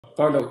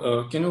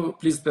Pavel, can you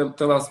please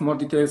tell us more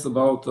details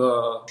about?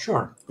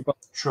 Sure,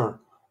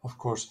 of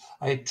course.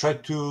 I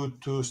tried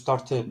to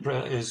start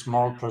a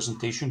small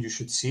presentation. You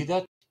should see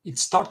that. It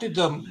started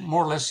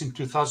more or less in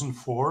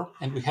 2004,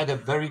 and we had a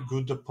very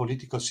good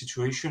political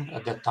situation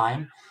at that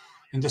time,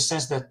 in the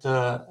sense that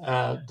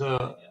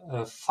the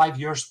 5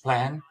 years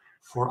plan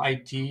for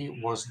IT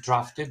was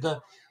drafted,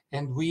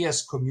 and we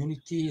as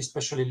community,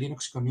 especially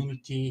Linux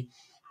community,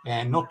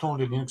 and not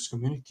only Linux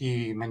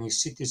community, many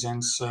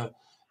citizens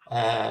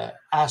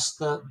asked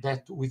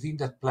that within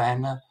that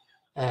plan,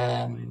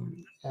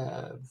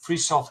 free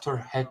software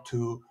had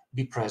to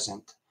be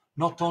present,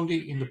 not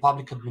only in the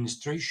public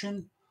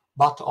administration,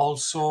 but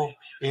also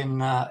in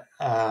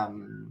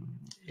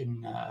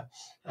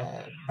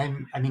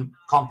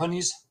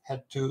companies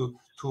had to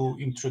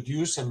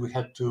introduce, and we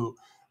had to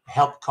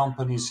help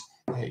companies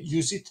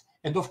use it.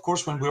 And of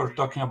course, when we are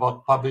talking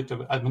about public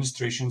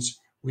administrations,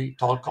 we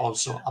talk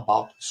also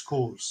about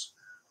schools.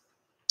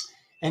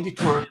 And it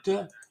worked.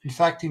 In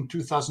fact, in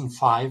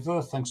 2005,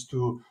 thanks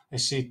to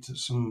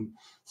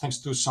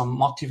some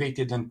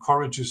motivated and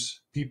courageous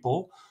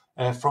people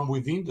from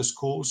within the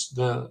schools,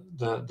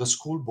 the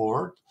school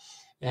board,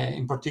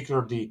 in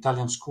particular the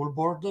Italian school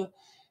board,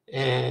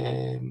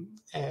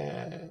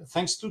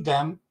 thanks to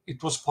them,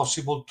 it was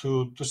possible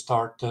to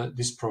start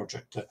this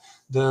project.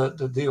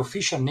 The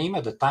official name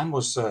at the time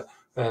was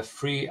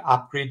Free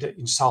Upgrade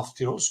in South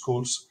Tyrol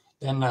Schools.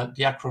 Then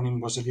the acronym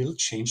was a little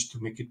changed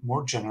to make it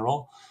more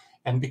general.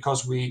 And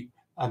because we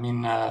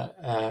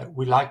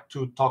like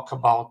to talk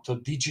about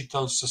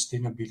digital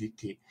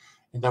sustainability,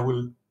 and I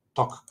will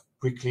talk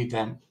quickly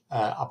then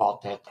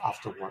about that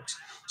afterwards.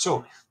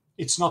 So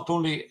it's not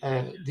only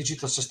a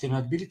digital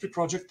sustainability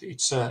project;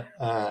 it's a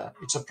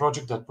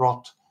project that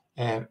brought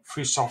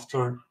free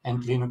software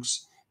and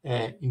Linux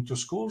into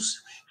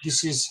schools.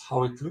 This is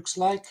how it looks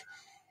like.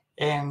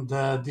 And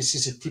this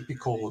is a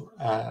typical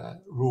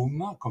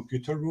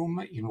computer room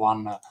in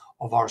one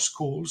of our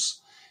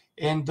schools.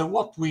 And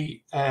what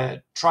we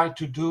try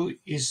to do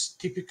is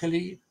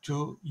typically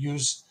to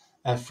use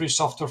free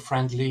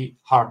software-friendly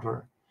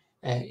hardware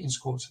in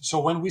schools. So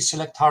when we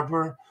select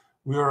hardware,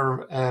 we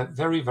are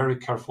very, very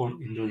careful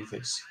in doing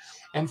this.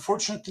 And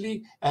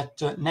fortunately, at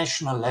the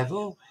national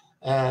level,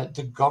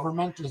 the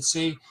government, let's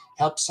say,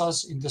 helps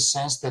us in the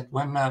sense that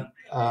when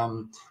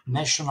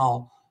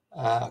national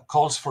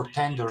calls for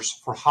tenders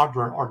for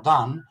hardware are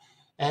done,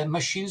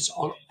 machines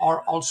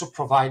are also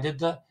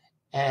provided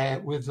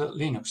with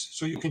Linux.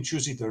 So you can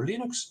choose either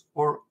Linux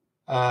or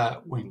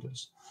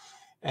Windows.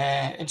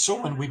 And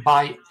so when we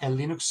buy a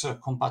Linux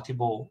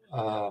compatible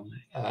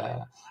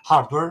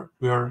hardware,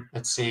 we're,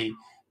 let's say,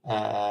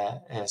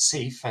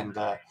 safe and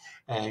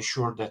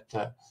sure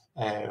that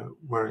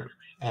we're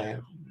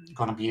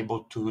going to be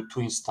able to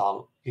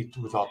install it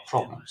without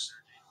problems.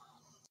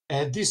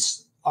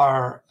 These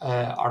are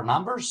our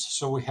numbers.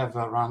 So we have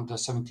around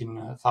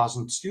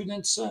 17,000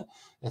 students,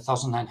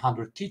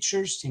 1,900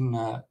 teachers in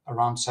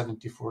around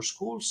 74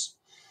 schools.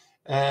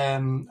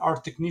 Our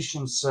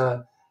technicians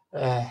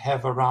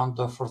have around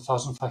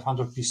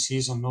 4,500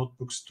 PCs and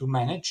notebooks to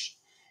manage.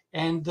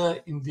 And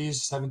in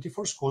these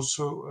 74 schools,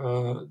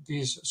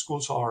 these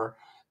schools are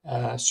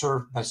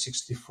served by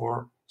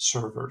 64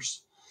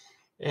 servers.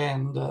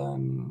 And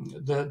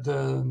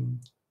the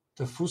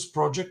FUS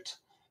project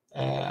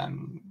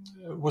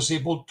was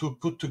able to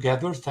put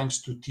together,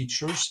 thanks to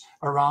teachers,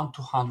 around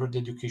 200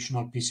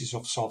 educational pieces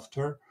of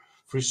software,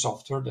 free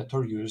software, that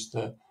are used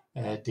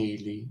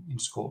daily in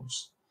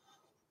schools.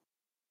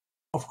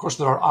 Of course,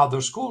 there are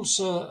other schools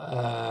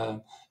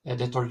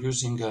that are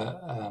using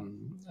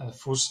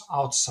FUS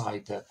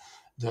outside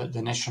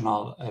the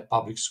national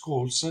public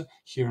schools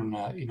here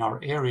in our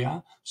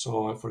area.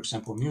 So, for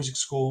example, music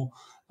school,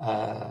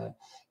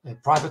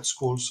 private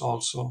schools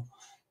also.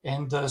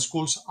 And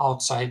schools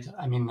outside,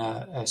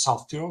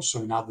 South Tyrol,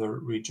 so in other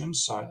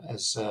regions,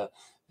 as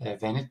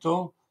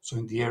Veneto, so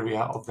in the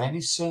area of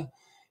Venice,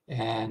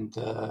 and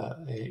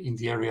in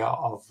the area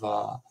of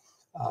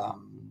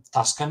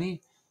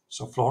Tuscany,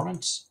 so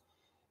Florence.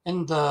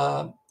 And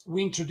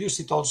we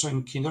introduced it also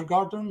in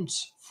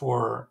kindergartens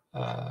for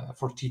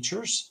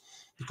teachers,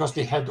 because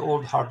they had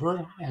old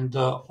hardware and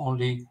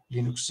only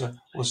Linux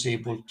was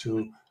able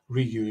to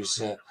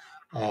reuse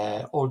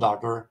old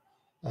hardware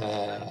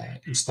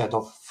instead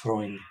of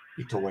throwing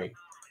it away.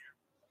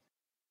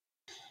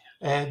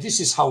 This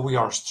is how we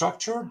are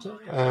structured.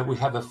 We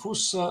have a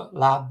FUS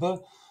lab.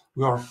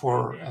 We are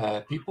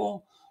 4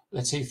 people,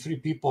 let's say 3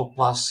 people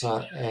plus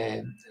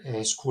a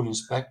school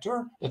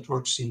inspector that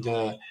works in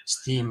the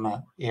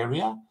STEAM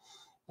area.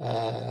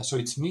 So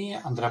it's me,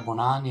 Andrea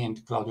Bonani,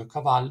 and Claudio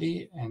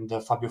Cavalli, and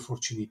Fabio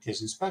Forciniti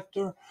as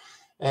inspector.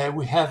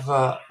 We have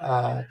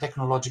a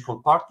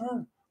technological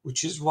partner,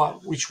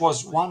 which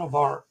was one of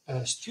our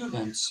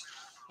students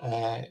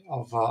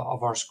of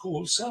our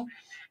schools,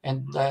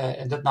 and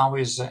that now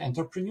is an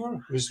entrepreneur,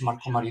 who is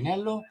Marco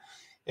Marinello.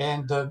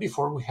 And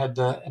before we had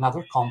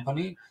another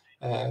company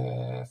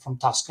from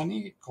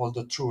Tuscany called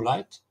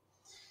TrueLight.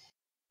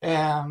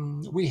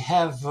 We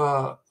have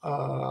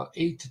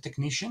 8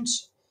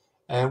 technicians.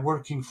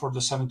 working for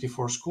the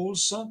 74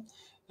 schools.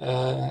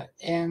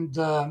 And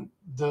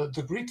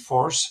the grid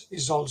force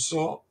is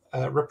also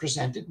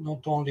represented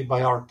not only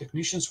by our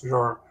technicians, who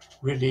are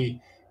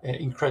really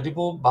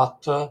incredible,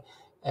 but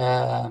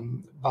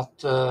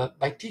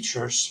by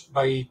teachers,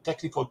 by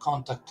technical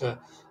contact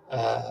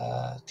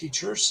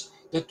teachers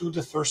that do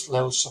the first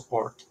level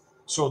support.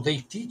 So they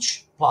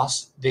teach,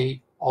 plus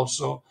they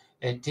also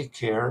take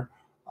care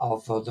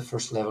of the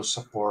first level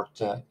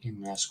support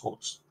in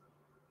schools.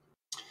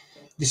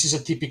 This is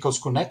a typical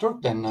school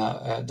network. Then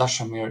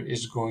Dashamir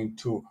is going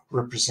to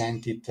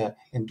represent it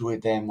and do a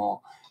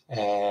demo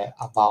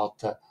about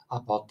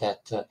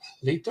that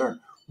later.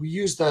 We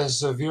used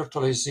as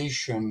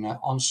virtualization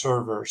on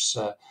servers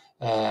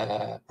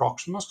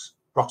Proxmox.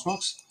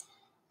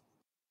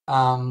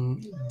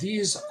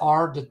 These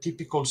are the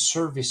typical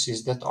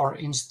services that are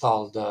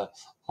installed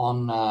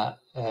on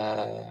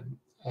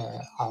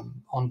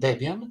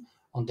Debian,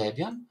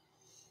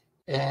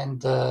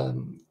 and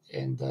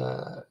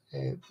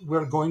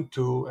we're going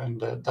to,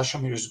 and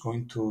Dashamir is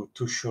going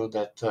to show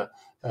that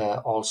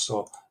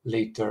also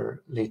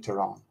later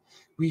on.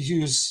 We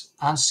use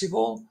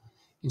Ansible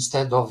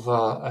instead of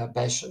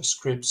Bash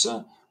scripts,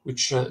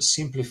 which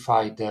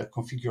simplify the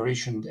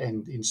configuration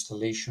and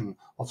installation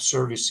of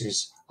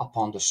services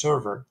upon the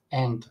server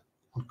and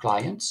on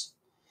clients.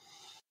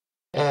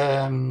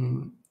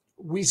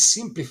 We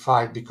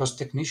simplified, because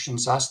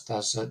technicians asked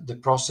us, the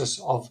process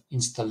of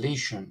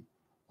installation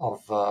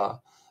of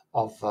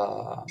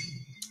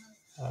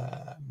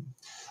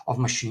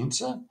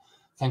machines,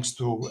 thanks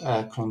to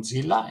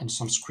Clonezilla and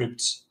some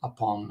scripts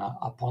upon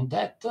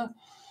that.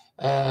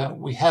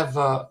 We have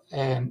a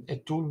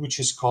tool which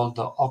is called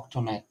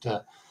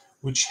Octonet,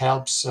 which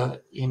helps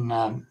in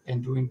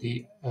doing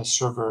the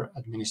server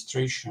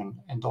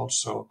administration and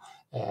also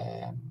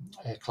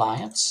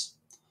clients.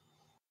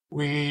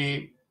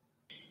 We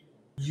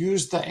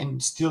used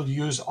and still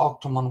use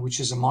Octomon, which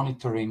is a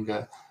monitoring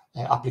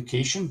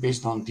application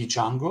based on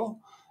Django.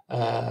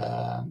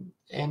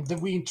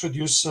 And we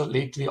introduced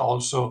lately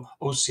also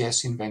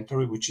OCS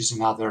inventory, which is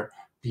another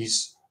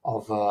piece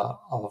of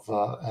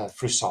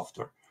free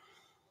software.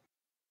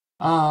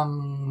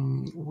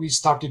 We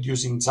started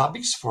using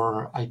Zabbix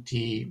for IT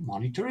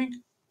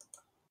monitoring.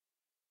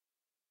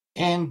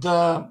 And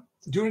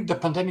during the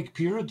pandemic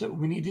period,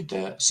 we needed,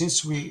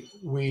 since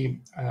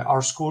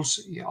our schools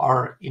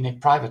are in a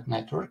private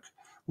network,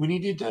 we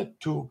needed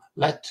to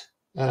let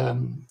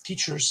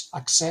teachers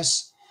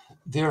access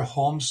their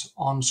homes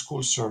on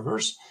school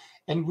servers.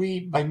 And we,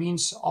 by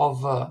means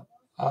of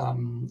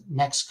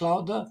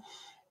Nextcloud,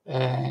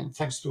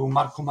 thanks to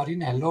Marco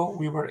Marinello,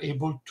 we were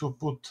able to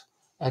put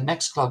a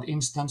Nextcloud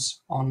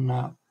instance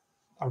on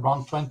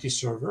around 20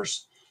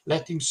 servers,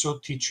 letting so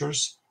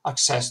teachers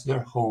access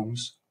their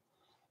homes,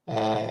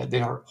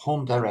 their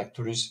home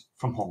directories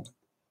from home.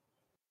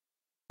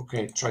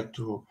 Okay, try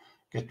to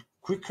get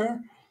quicker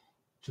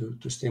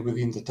to stay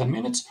within the 10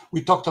 minutes.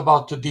 We talked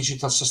about the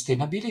digital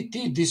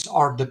sustainability. These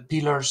are the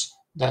pillars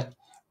that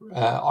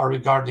are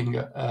regarding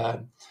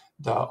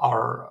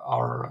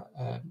our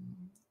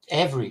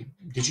every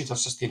digital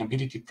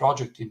sustainability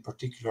project, in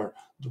particular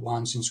the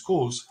ones in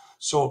schools.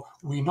 So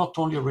we not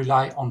only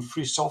rely on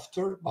free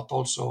software, but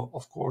also,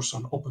 of course,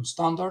 on open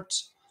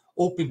standards,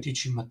 open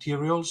teaching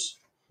materials.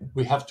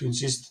 We have to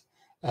insist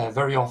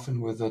very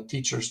often with the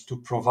teachers to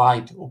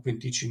provide open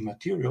teaching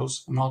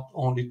materials, not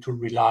only to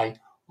rely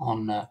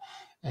on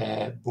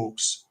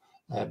books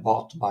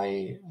bought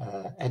by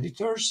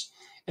editors.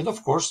 And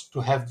of course,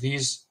 to have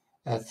these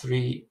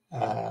three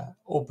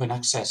open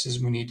accesses,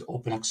 we need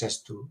open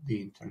access to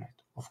the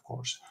internet, of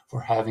course,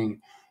 for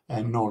having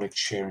knowledge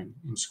sharing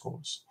in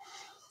schools.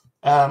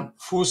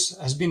 FUS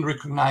has been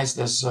recognized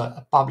as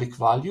a public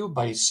value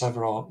by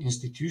several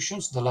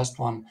institutions. The last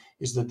one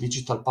is the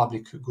Digital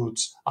Public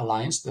Goods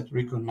Alliance that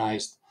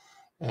recognized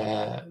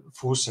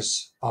FUS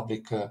as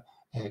public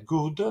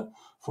good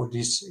for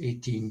these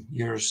 18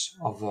 years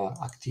of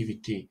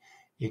activity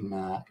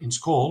in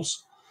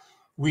schools.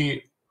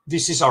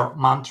 This is our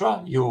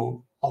mantra,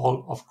 you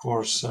all, of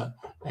course,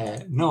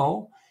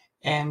 know.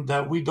 And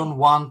we don't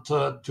want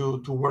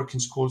to work in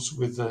schools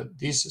with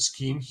this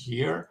scheme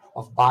here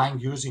of buying,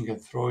 using,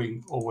 and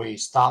throwing away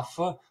stuff.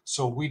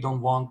 So we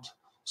don't want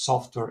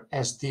software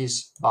as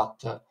this,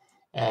 but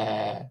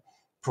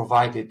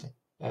provided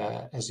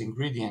as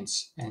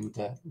ingredients and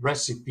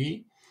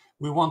recipe.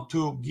 We want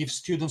to give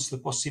students the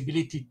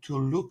possibility to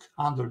look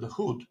under the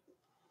hood,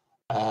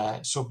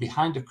 so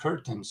behind the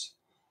curtains,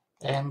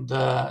 and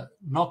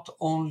not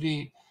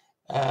only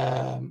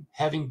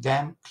having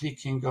them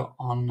clicking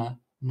on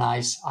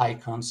nice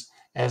icons,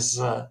 as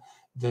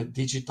the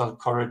Digital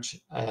Courage,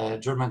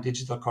 German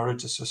Digital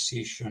Courage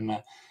Association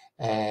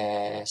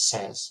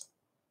says.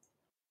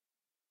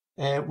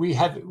 We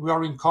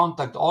are in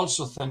contact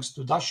also, thanks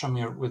to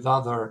Dashamir, with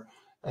other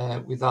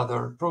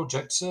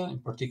projects, in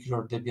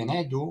particular Debian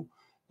GNU,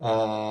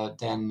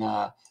 then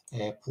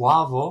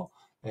Puavo,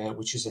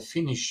 which is a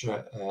Finnish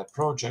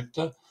project,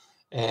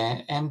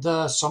 and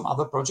some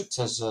other projects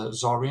as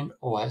Zorin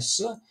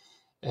OS.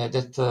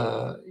 that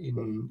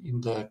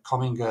in the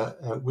coming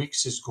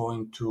weeks is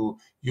going to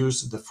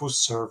use the FUS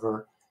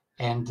server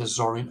and the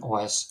Zorin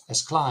OS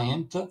as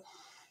client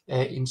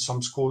in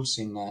some schools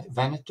in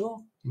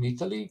Veneto, in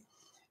Italy,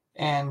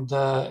 and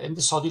the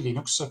Sodi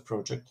Linux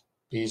project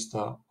based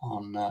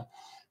on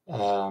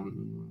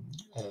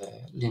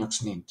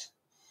Linux Mint.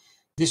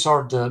 These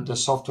are the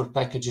software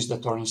packages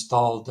that are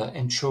installed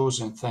and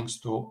chosen thanks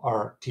to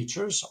our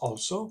teachers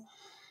also.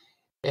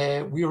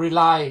 We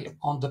rely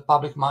on the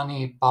public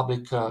money,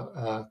 public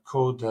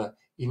code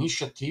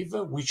initiative,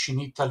 which in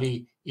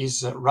Italy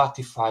is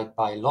ratified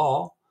by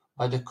law,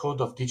 by the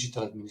Code of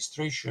Digital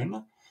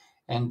Administration.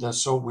 And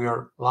so we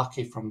are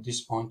lucky from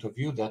this point of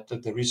view that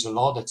there is a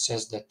law that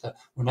says that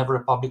whenever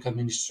a public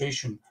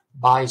administration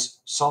buys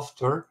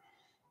software,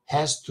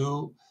 has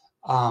to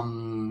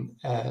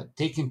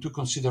take into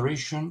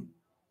consideration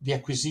the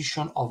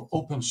acquisition of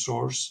open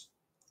source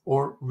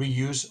or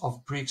reuse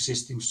of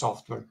pre-existing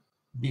software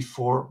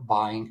before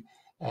buying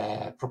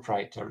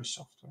proprietary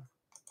software.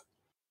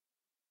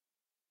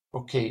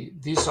 Okay,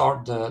 these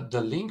are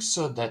the links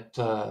that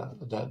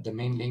the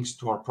main links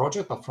to our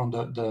project, but from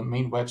the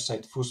main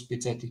website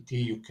fus.pz.it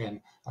you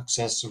can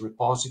access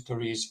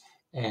repositories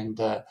and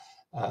the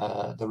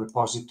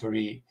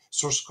repository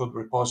source code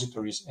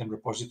repositories and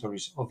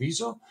repositories of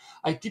ISO.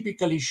 I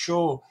typically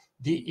show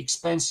the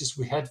expenses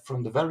we had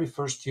from the very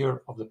first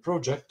year of the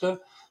project,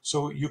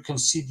 so you can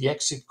see the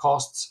exit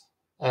costs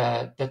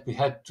that we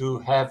had to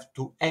have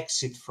to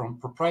exit from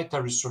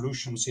proprietary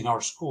solutions in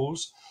our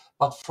schools.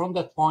 But from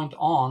that point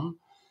on,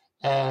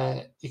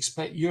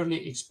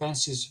 yearly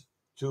expenses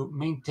to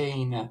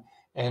maintain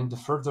and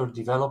further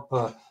develop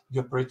the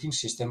operating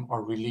system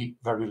are really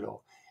very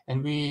low.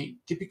 And we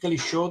typically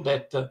show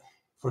that,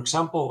 for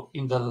example,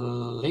 in the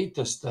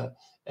latest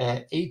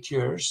 8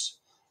 years,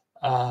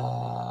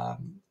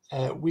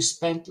 we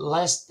spent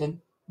less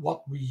than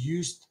what we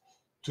used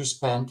to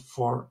spend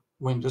for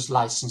Windows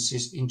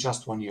licenses in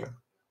just 1 year.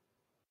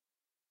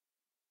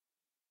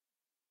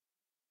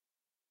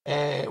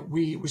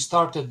 We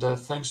started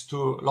thanks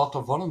to a lot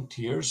of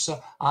volunteers.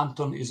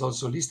 Anton is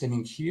also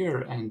listening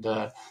here, and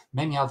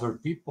many other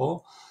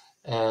people,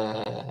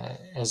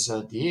 as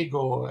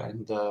Diego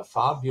and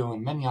Fabio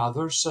and many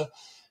others.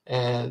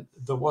 There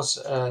was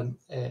a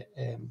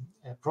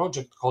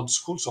project called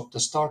Schools of the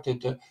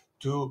Started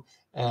to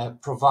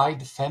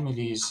provide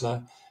families,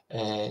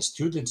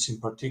 students in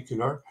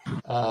particular,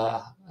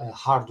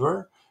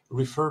 hardware,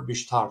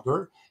 refurbished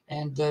hardware.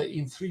 And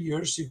in 3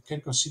 years, you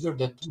can consider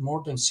that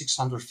more than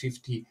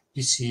 650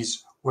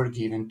 PCs were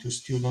given to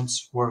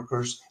students,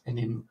 workers, and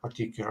in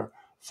particular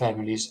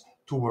families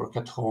to work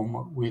at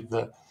home with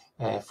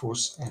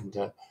FUS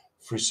and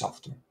free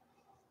software.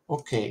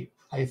 Okay,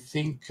 I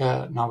think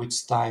now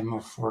it's time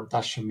for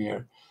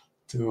Dashemir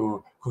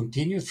to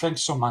continue.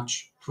 Thanks so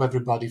much to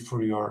everybody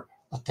for your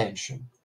attention.